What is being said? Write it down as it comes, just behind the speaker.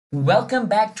Welcome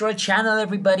back to our channel,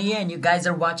 everybody, and you guys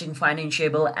are watching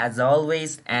Financeable as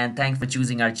always, and thanks for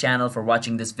choosing our channel for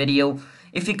watching this video.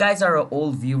 If you guys are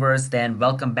old viewers, then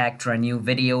welcome back to our new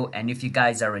video, and if you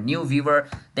guys are a new viewer,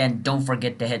 then don't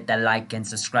forget to hit that like and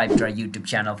subscribe to our YouTube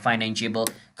channel Financeable,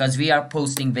 because we are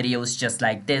posting videos just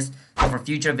like this. So for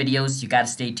future videos, you gotta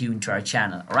stay tuned to our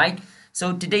channel. Alright,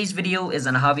 so today's video is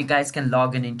on how you guys can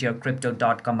log into your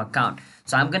crypto.com account.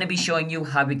 So I'm going to be showing you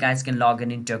how you guys can log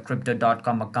into a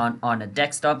crypto.com account on a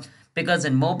desktop, because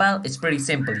in mobile it's pretty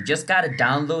simple. You just got to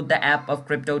download the app of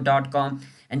crypto.com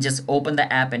and just open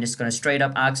the app, and it's going to straight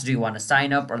up ask, do you want to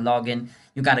sign up or log in?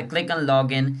 You got to click on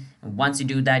login, and once you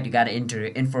do that, you got to enter your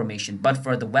information. But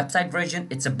for the website version,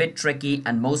 it's a bit tricky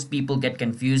and most people get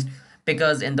confused,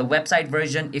 because in the website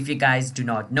version, if you guys do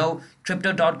not know,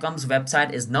 crypto.com's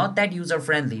website is not that user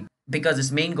friendly, because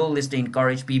its main goal is to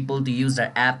encourage people to use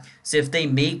their app. So if they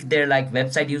make their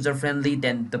website user friendly,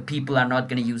 then the people are not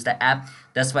going to use the app.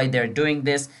 That's why they're doing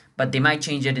this, but they might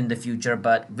change it in the future,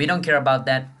 but we don't care about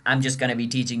that. I'm just going to be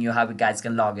teaching you how you guys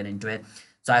can log into it.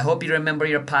 So I hope you remember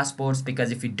your passports,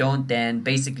 because if you don't, then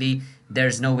basically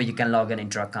there's no way you can log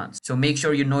into your accounts. So make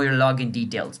sure you know your login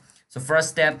details. So first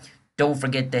step, don't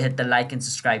forget to hit the like and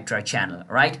subscribe to our channel,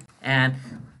 right? And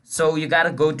so you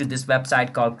gotta go to this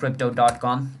website called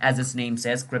crypto.com, as its name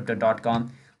says,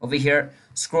 crypto.com. Over here,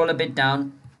 scroll a bit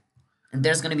down, and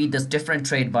there's gonna be this different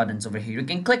trade buttons over here. You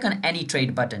can click on any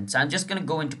trade button. So I'm just gonna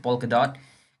go into Polkadot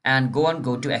and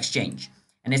go to exchange,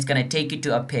 and it's gonna take you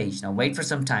to a page. Now wait for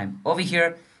some time. Over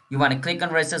here, you wanna click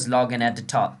on where it says login at the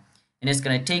top, and it's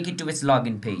gonna take you to its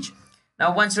login page.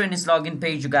 Now once you're in this login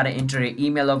page, you gotta enter your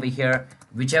email over here.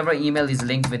 Whichever email is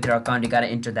linked with your account, you gotta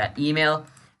enter that email,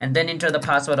 and then enter the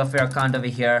password of your account over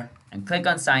here and click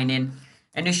on sign in,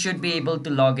 and you should be able to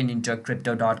log into a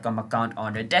crypto.com account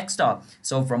on your desktop.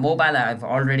 So for mobile, I've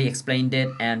already explained it,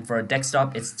 and for a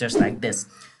desktop, it's just like this.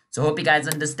 So hope you guys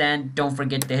understand. Don't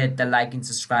forget to hit the like and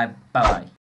subscribe. Bye bye.